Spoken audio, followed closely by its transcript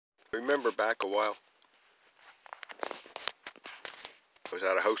remember back a while. I was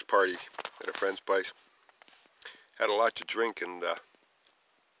at a house party at a friend's place. Had a lot to drink and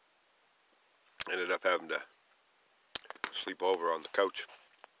ended up having to sleep over on the couch.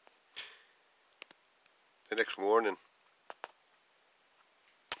 The next morning,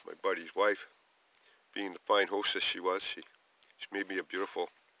 my buddy's wife, being the fine hostess she was, she made me a beautiful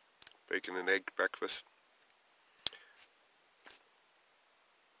bacon and egg breakfast.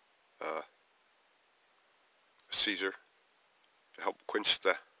 Caesar to help quench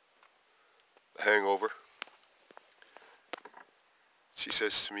the hangover. She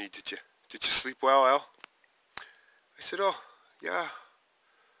says to me, did you sleep well, Al? I said, oh, yeah, I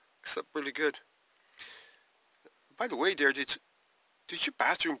slept really good. By the way, dear, did your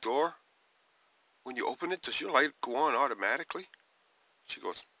bathroom door, when you open it, does your light go on automatically? She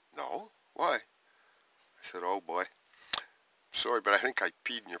goes, no, why? I said, oh boy, sorry, but I think I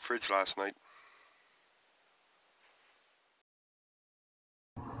peed in your fridge last night.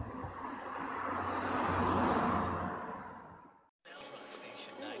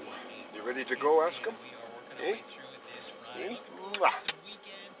 You ready to go, ask him? Eh? Eh?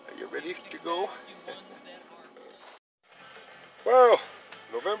 Are you ready to go? Well,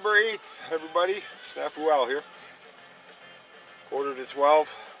 November 8th, everybody. Snafu Al here. 11:45,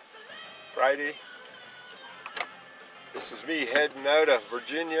 Friday. This is me heading out of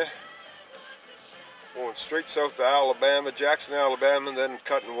Virginia, going straight south to Alabama, Jackson, Alabama, and then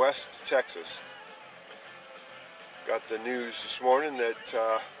cutting west to Texas. Got the news this morning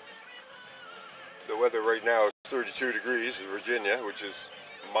that the weather right now is 32 degrees in Virginia, which is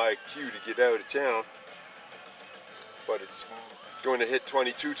my cue to get out of town. But it's going to hit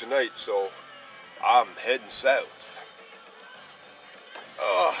 22 tonight, so I'm heading south.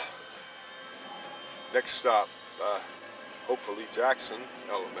 Next stop, hopefully Jackson,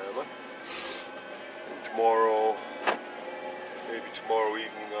 Alabama. And tomorrow, maybe tomorrow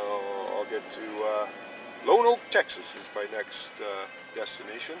evening, I'll get to Lone Oak, Texas is my next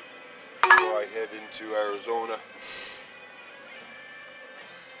destination. Before I head into Arizona.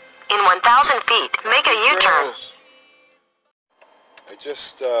 In 1,000 feet, make a U-turn. I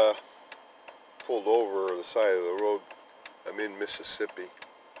just pulled over the side of the road. I'm in Mississippi.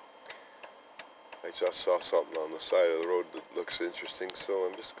 I just saw something on the side of the road that looks interesting, so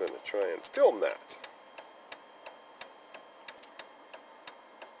I'm just going to try and film that.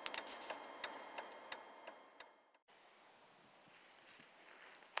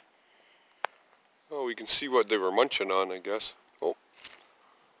 Oh, we can see what they were munching on, I guess. Oh.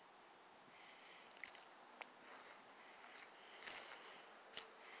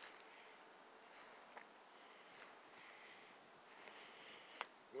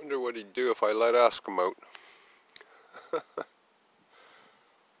 Wonder what he'd do if I let Ask him out.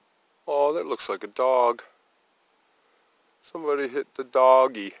 Oh, that looks like a dog. Somebody hit the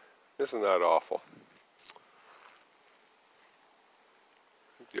doggy. Isn't that awful?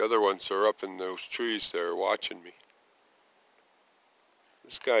 The other ones are up in those trees there watching me.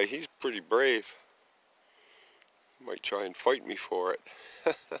 This guy, he's pretty brave. Might try and fight me for it.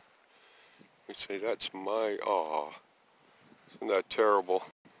 We say, that's my... Aw. Isn't that terrible?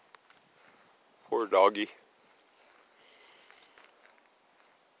 Poor doggy.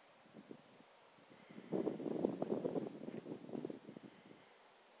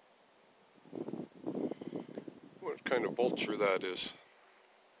 What kind of vulture that is?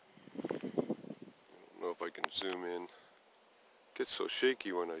 I don't know if I can zoom in. It gets so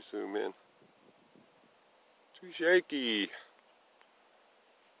shaky when I zoom in. Too shaky.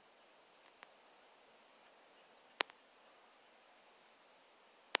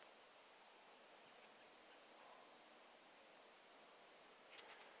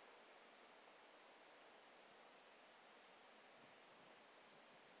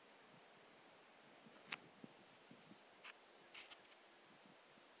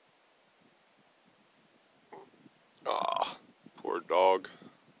 Ah, poor dog.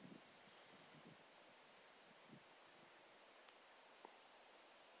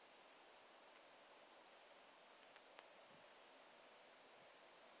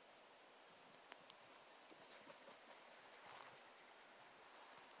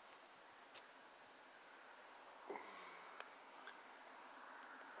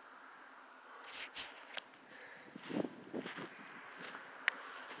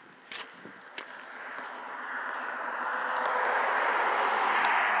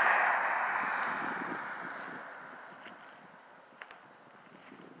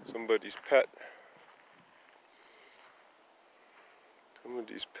 Somebody's pet.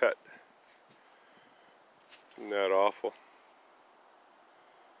 Somebody's pet. Isn't that awful?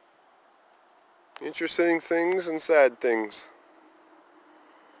 Interesting things and sad things.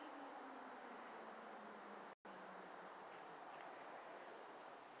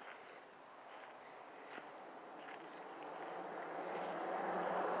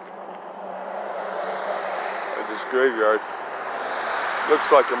 At this graveyard.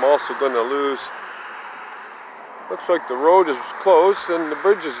 Looks like I'm also going to lose. Looks like the road is closed and the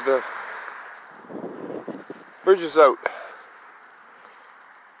bridge is out.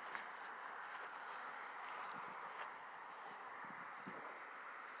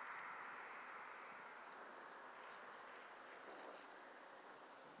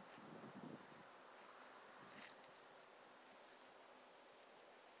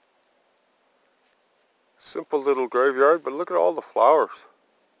 Simple little graveyard, but look at all the flowers.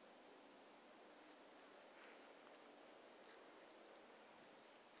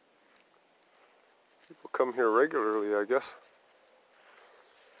 People come here regularly, I guess.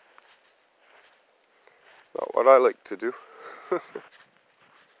 Not what I like to do.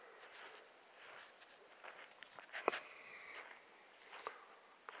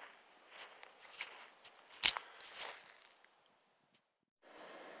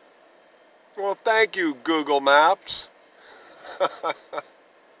 Well, thank you, Google Maps.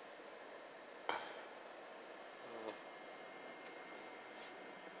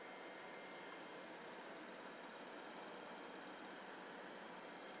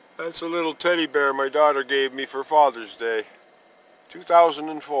 That's a little teddy bear my daughter gave me for Father's Day,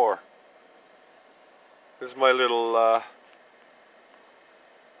 2004. This is my little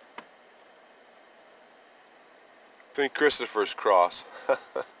St. Christopher's cross.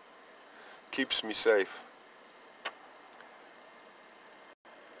 Keeps me safe.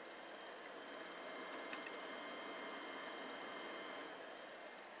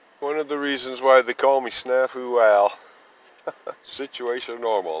 One of the reasons why they call me Snafu Al. Situation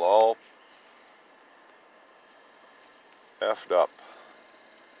normal, all effed up.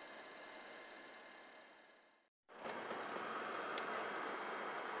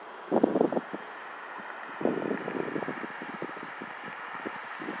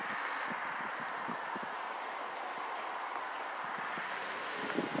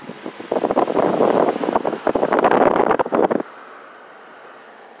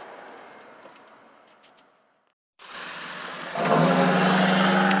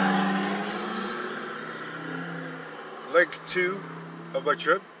 Leg 2 of my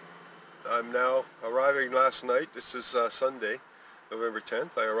trip. I'm now arriving last night. This is Sunday, November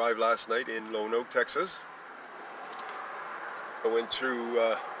 10th. I arrived last night in Lone Oak, Texas. I went through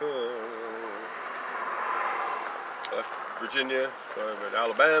left Virginia, so I went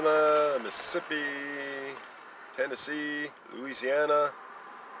Alabama, Mississippi, Tennessee, Louisiana,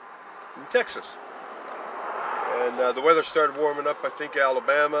 and Texas. And the weather started warming up. I think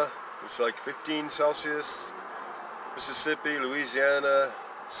Alabama was like 15 Celsius. Mississippi, Louisiana,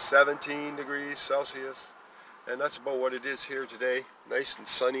 17 degrees Celsius. And that's about what it is here today. Nice and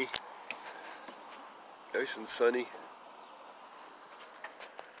sunny. Nice and sunny.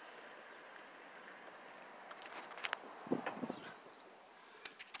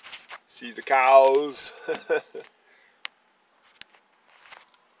 See the cows.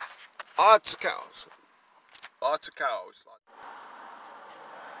 Lots of cows. Lots of cows.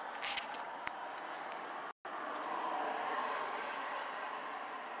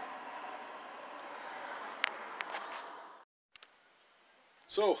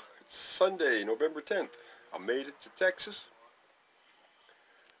 So, it's Sunday, November 10th. I made it to Texas.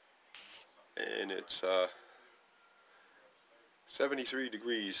 And it's 73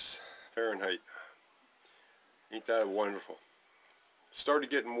 degrees Fahrenheit. Ain't that wonderful? Started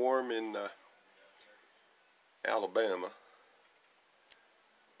getting warm in Alabama,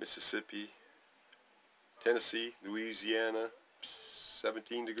 Mississippi, Tennessee, Louisiana,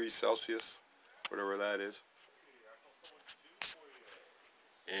 17 degrees Celsius, whatever that is.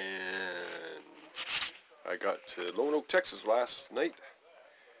 And I got to Lone Oak, Texas last night,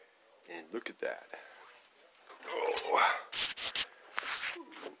 and look at that. Oh.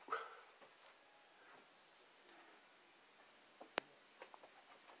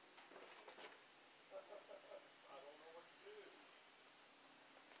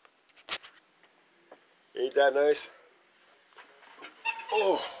 Ain't that nice?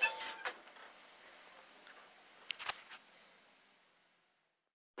 Oh.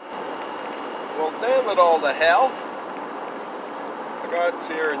 Well, damn it all to hell. I got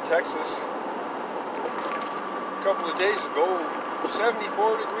here in Texas a couple of days ago,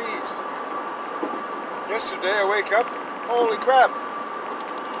 74 degrees. Yesterday I wake up, holy crap.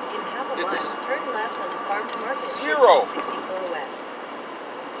 In half a mile, turn left onto Farm to Market. 0. 64 west.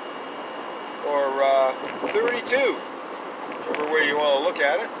 or 32, whichever way you want to look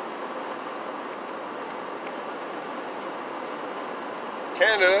at it.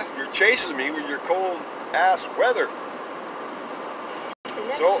 Canada, you're chasing me with your cold ass weather.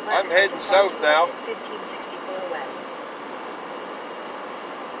 So I'm heading south now. 1564 west.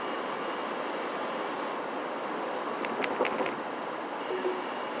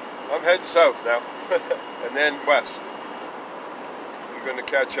 I'm heading south now, and then west. I'm going to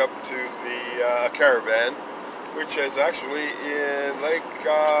catch up to the caravan, which is actually in Lake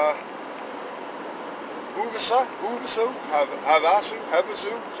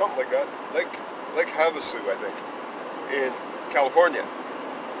Havasu, something like that. Lake Havasu, I think, in California.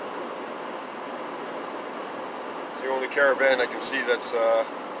 It's the only caravan I can see that's they're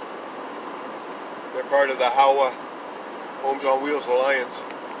part of the Hawa Homes on Wheels Alliance.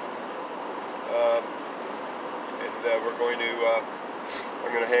 And we're going to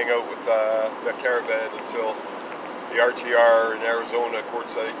I'm going to hang out with that caravan until the RTR in Arizona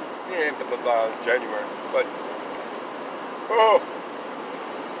courtside, yeah, blah, blah, blah, in January. But oh.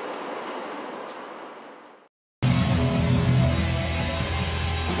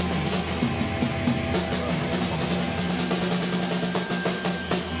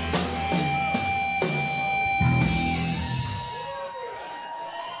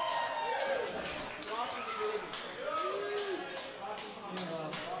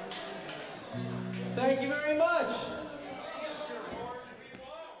 Thank you very much.